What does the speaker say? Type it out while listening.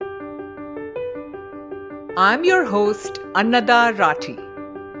I'm your host, Annada Rathi,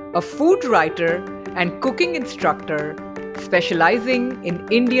 a food writer and cooking instructor specializing in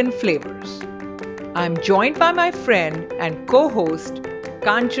Indian flavors. I'm joined by my friend and co host,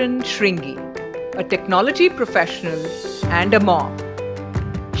 Kanchan Shringi, a technology professional and a mom.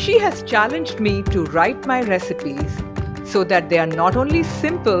 She has challenged me to write my recipes so that they are not only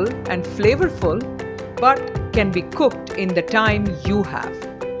simple and flavorful, but can be cooked in the time you have.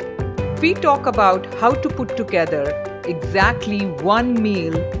 We talk about how to put together exactly one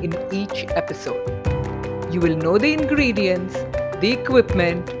meal in each episode. You will know the ingredients, the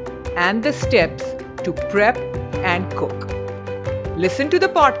equipment, and the steps to prep and cook. Listen to the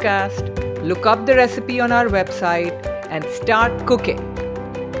podcast, look up the recipe on our website, and start cooking.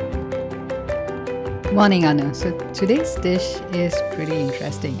 Morning, Anu. So today's dish is pretty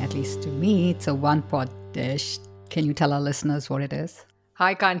interesting, at least to me. It's a one-pot dish. Can you tell our listeners what it is?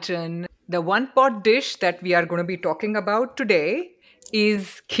 Hi, Kanchan. The one pot dish that we are going to be talking about today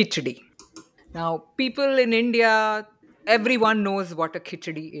is khichdi. Now, people in India, everyone knows what a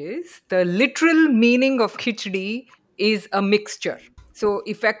khichdi is. The literal meaning of khichdi is a mixture. So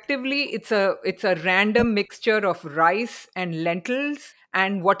effectively, it's a random mixture of rice and lentils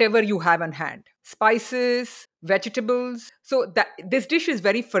and whatever you have on hand, spices, vegetables. So that this dish is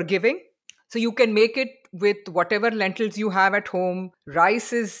very forgiving. So you can make it with whatever lentils you have at home.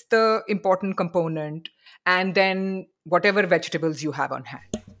 Rice is the important component, and then whatever vegetables you have on hand.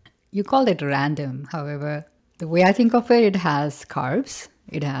 You called it random. However, the way I think of it, it has carbs,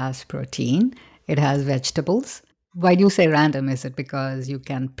 it has protein, it has vegetables. Why do you say random? Is it because you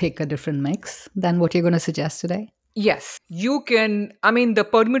can pick a different mix than what you're going to suggest today? Yes, you can. I mean, the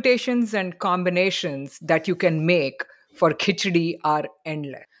permutations and combinations that you can make for khichdi are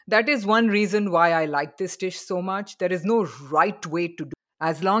endless. That is one reason why I like this dish so much. There is no right way to do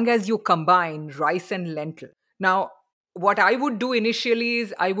as long as you combine rice and lentil. Now, what I would do initially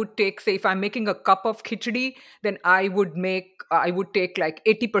is I would take, say, if I'm making a cup of khichdi, then I would take like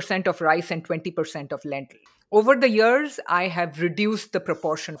 80% of rice and 20% of lentil. Over the years, I have reduced the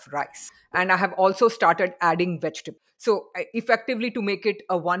proportion of rice and I have also started adding vegetables. So, effectively, to make it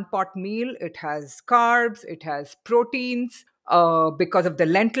a one pot meal, it has carbs, it has proteins because of the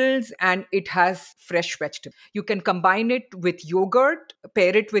lentils, and it has fresh vegetables. You can combine it with yogurt,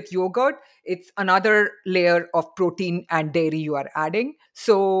 pair it with yogurt. It's another layer of protein and dairy you are adding.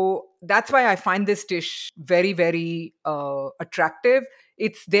 So, that's why I find this dish very, very attractive.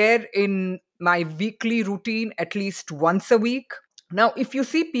 It's there in my weekly routine at least once a week. Now, if you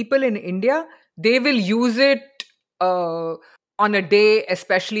see people in India, they will use it uh, on a day,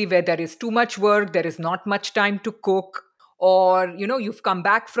 especially where there is too much work, there is not much time to cook, or you've come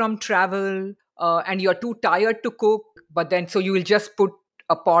back from travel and you're too tired to cook. But then, so you will just put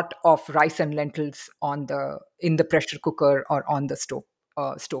a pot of rice and lentils on the in the pressure cooker or on the stove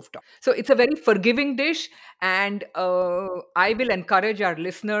top. So it's a very forgiving dish, and I will encourage our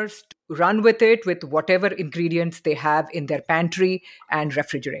listeners to run with it with whatever ingredients they have in their pantry and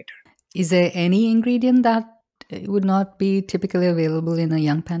refrigerator. Is there any ingredient that would not be typically available in a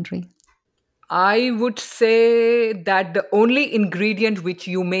young pantry? I would say that the only ingredient which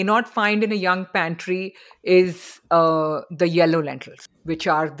you may not find in a young pantry is the yellow lentils, which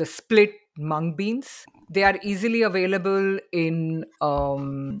are the split mung beans. They are easily available in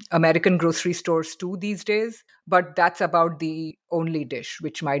American grocery stores too these days, but that's about the only dish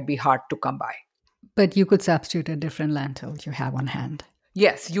which might be hard to come by. But you could substitute a different lentil you have on hand.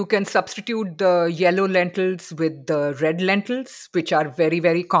 Yes, you can substitute the yellow lentils with the red lentils, which are very,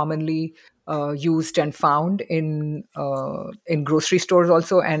 very commonly used and found in grocery stores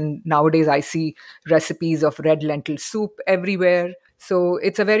also. And nowadays, I see recipes of red lentil soup everywhere. So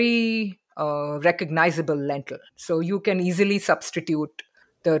it's a very recognizable lentil. So you can easily substitute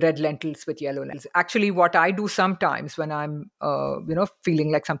the red lentils with yellow lentils. Actually, what I do sometimes when I'm,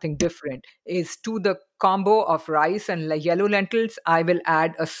 feeling like something different is to the combo of rice and yellow lentils, I will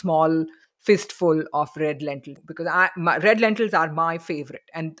add a small fistful of red lentils because red lentils are my favorite,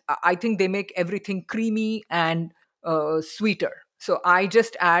 and I think they make everything creamy and sweeter. So I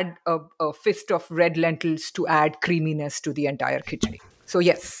just add a fist of red lentils to add creaminess to the entire khichdi. So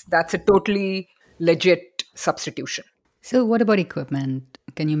yes, that's a totally legit substitution. So, what about equipment?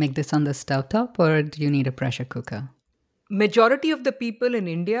 Can you make this on the stovetop or do you need a pressure cooker? Majority of the people in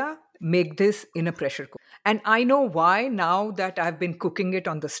India make this in a pressure cooker. And I know why now that I've been cooking it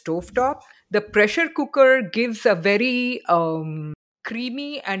on the stove top. The pressure cooker gives a very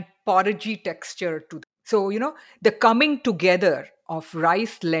creamy and porridgey texture to so the coming together of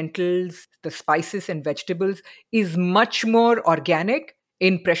rice, lentils, the spices and vegetables is much more organic.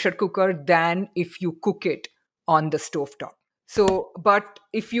 in pressure cooker than if you cook it on the stove top. So, but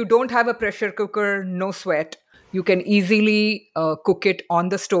if you don't have a pressure cooker, no sweat. You can easily cook it on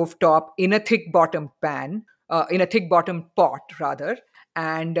the stove top in a thick bottom pan, in a thick bottom pot rather.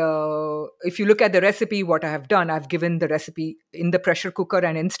 And if you look at the recipe, what I have done, I've given the recipe in the pressure cooker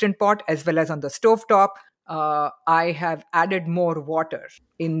and instant pot as well as on the stove top. I have added more water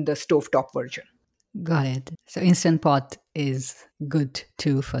in the stovetop version. Got it. So Instant Pot is good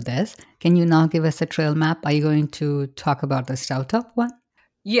too for this. Can you now give us a trail map? Are you going to talk about the stovetop one?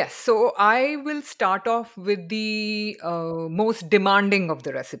 Yes, so I will start off with the most demanding of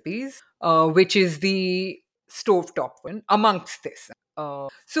the recipes, which is the stovetop one amongst this.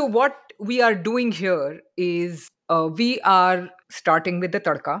 So, what we are doing here is we are starting with the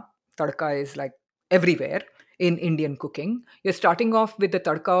tadka. Tadka is like everywhere in Indian cooking. You're starting off with the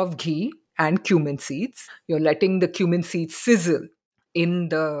tadka of ghee and cumin seeds. You're letting the cumin seeds sizzle in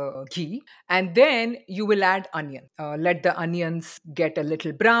the ghee, and then you will add onion. Let the onions get a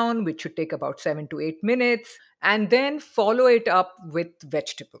little brown, which should take about 7 to 8 minutes, and then follow it up with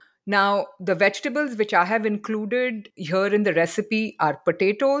vegetable. Now, the vegetables which I have included here in the recipe are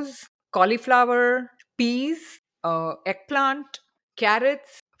potatoes, cauliflower, peas, eggplant,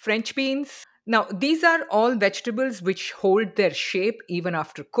 carrots, French beans. Now, these are all vegetables which hold their shape even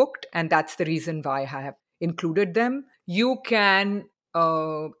after cooked, and that's the reason why I have included them. You can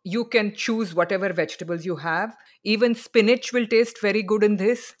choose whatever vegetables you have. Even spinach will taste very good in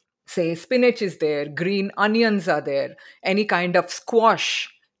this. Say spinach is there, green onions are there, any kind of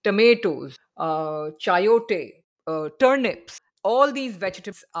squash, tomatoes, chayote, turnips. All these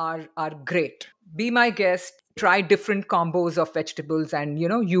vegetables are great. Be my guest. Try different combos of vegetables, and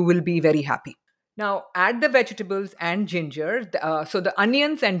you will be very happy. Now add the vegetables and ginger. So the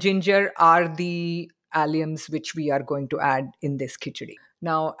onions and ginger are the alliums which we are going to add in this khichdi.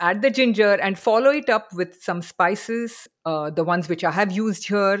 Now add the ginger and follow it up with some spices. The ones which I have used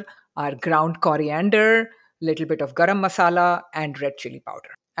here are ground coriander, little bit of garam masala, and red chili powder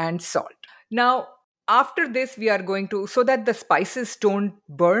and salt. Now after this, we are going to, so that the spices don't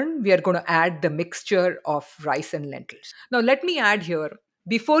burn, we are going to add the mixture of rice and lentils. Now let me add here,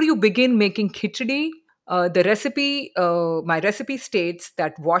 before you begin making khichdi, my recipe states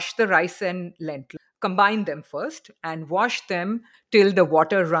that wash the rice and lentil, combine them first, and wash them till the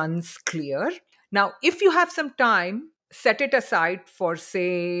water runs clear. Now, if you have some time, set it aside for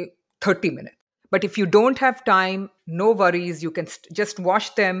say 30 minutes. But if you don't have time, no worries. You can just wash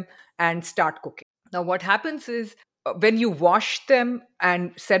them and start cooking. Now, what happens is when you wash them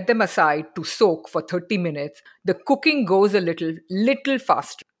and set them aside to soak for 30 minutes, the cooking goes a little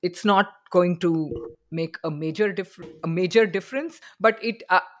faster. It's not going to make a major difference, but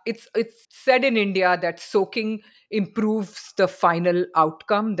it's said in India that soaking improves the final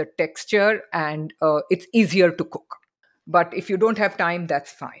outcome, the texture, and it's easier to cook. But if you don't have time,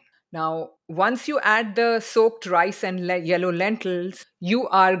 that's fine. Now, once you add the soaked rice and yellow lentils, you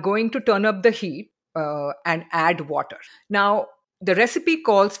are going to turn up the heat and add water. Now, the recipe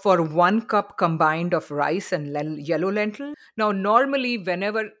calls for 1 cup combined of rice and yellow lentil. Now, normally,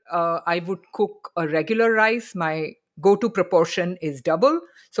 whenever I would cook a regular rice, my go to proportion is double.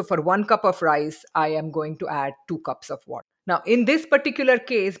 So, for 1 cup of rice, I am going to add 2 cups of water. Now, in this particular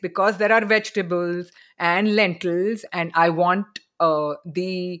case, because there are vegetables and lentils, and I want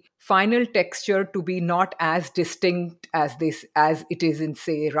the final texture to be not as distinct as it is in,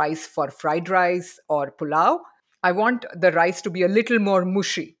 say, rice for fried rice or pulao. I want the rice to be a little more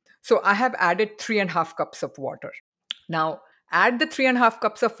mushy. So I have added 3.5 cups of water. Now, add the 3.5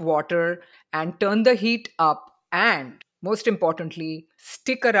 cups of water and turn the heat up. And most importantly,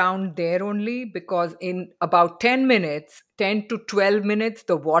 stick around there only, because in about 10 minutes, 10 to 12 minutes,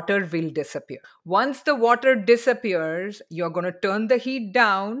 the water will disappear. Once the water disappears, you're going to turn the heat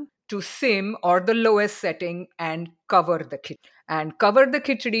down to sim or the lowest setting and cover the khichdi. And cover the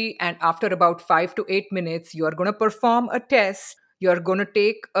khichdi, and after about 5 to 8 minutes, you're going to perform a test. You're going to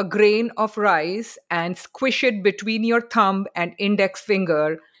take a grain of rice and squish it between your thumb and index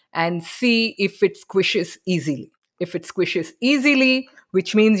finger and see if it squishes easily. If it squishes easily,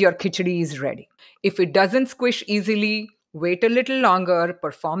 which means your khichdi is ready. If it doesn't squish easily, wait a little longer,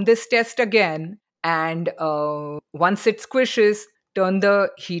 perform this test again, and once it squishes, turn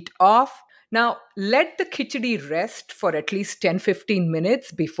the heat off. Now, let the khichdi rest for at least 10-15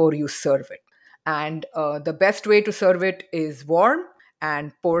 minutes before you serve it. And the best way to serve it is warm,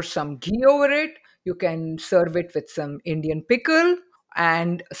 and pour some ghee over it. You can serve it with some Indian pickle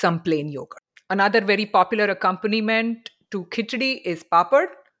and some plain yogurt. Another very popular accompaniment to khichdi is papad.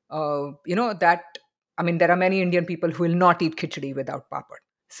 That I mean, there are many Indian people who will not eat khichdi without papad.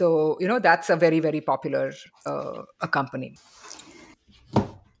 So, that's a very, very popular accompaniment.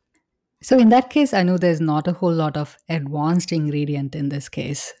 So in that case, I know there's not a whole lot of advanced ingredient in this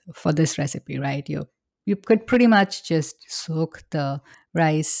case for this recipe, right? You could pretty much just soak the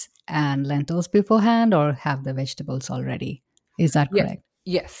rice and lentils beforehand or have the vegetables already. Is that Yes, correct?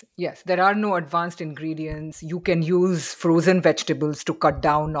 yes, yes. There are no advanced ingredients. You can use frozen vegetables to cut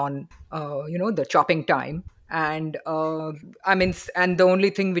down on, the chopping time. And and the only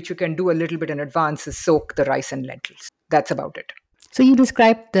thing which you can do a little bit in advance is soak the rice and lentils. That's about it. So you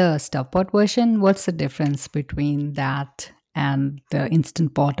described the stove pot version. What's the difference between that and the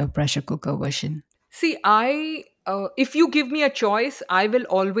instant pot or pressure cooker version? See, if you give me a choice, I will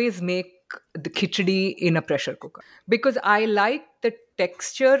always make the khichdi in a pressure cooker because I like the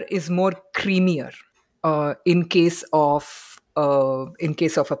texture is more creamier in case of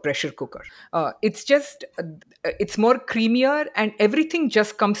a pressure cooker. It's more creamier and everything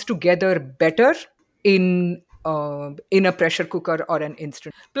just comes together better in a pressure cooker or an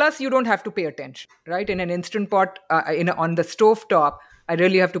instant. Plus, you don't have to pay attention, right? In an instant pot, on the stove top, I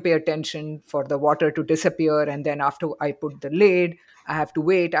really have to pay attention for the water to disappear. And then after I put the lid, I have to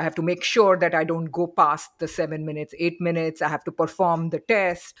wait. I have to make sure that I don't go past the 7 minutes, 8 minutes. I have to perform the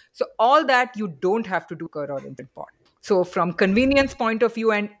test. So all that you don't have to do or instant pot. So from convenience point of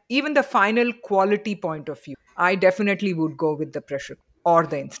view and even the final quality point of view, I definitely would go with the pressure or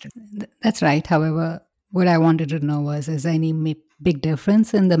the instant. That's right. However, what I wanted to know was, is there any big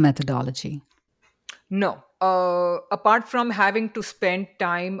difference in the methodology? No. Apart from having to spend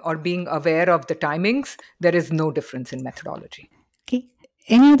time or being aware of the timings, there is no difference in methodology. Okay.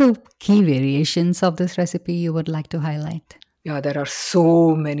 Any other key variations of this recipe you would like to highlight? Yeah, there are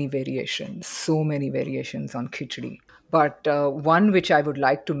so many variations on khichdi. But one which I would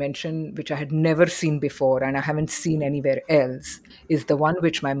like to mention, which I had never seen before and I haven't seen anywhere else, is the one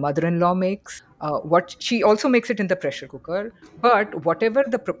which my mother-in-law makes. What she also makes it in the pressure cooker, but whatever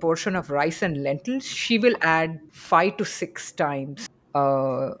the proportion of rice and lentils, she will add 5 to 6 times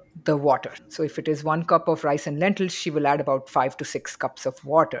the water. So if it is 1 cup of rice and lentils, she will add about 5 to 6 cups of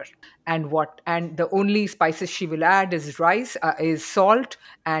water. And the only spices she will add is is salt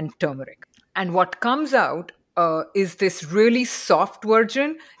and turmeric. And what comes out is this really soft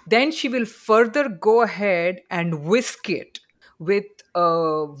version. Then she will further go ahead and whisk it with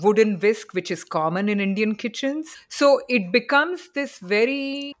a wooden whisk, which is common in Indian kitchens. So it becomes this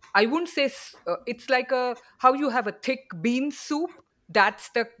very, I wouldn't say, it's like how you have a thick bean soup. That's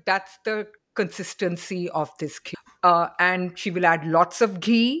the consistency of this khichdi. And she will add lots of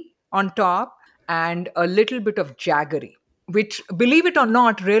ghee on top and a little bit of jaggery, which, believe it or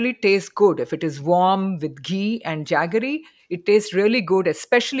not, really tastes good. If it is warm with ghee and jaggery, it tastes really good,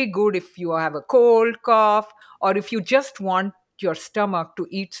 especially good if you have a cold, cough, or if you just want your stomach to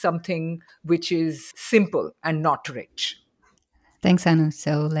eat something which is simple and not rich. Thanks, Anu.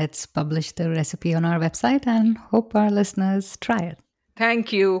 So let's publish the recipe on our website and hope our listeners try it.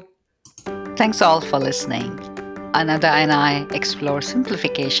 Thank you. Thanks all for listening. Ananda and I explore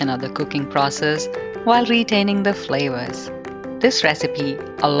simplification of the cooking process while retaining the flavors. This recipe,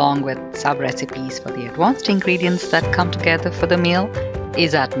 along with sub-recipes for the advanced ingredients that come together for the meal,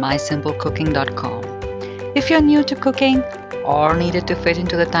 is at mysimplecooking.com. If you're new to cooking or needed to fit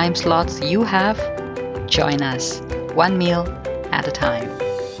into the time slots you have, join us, one meal at a time.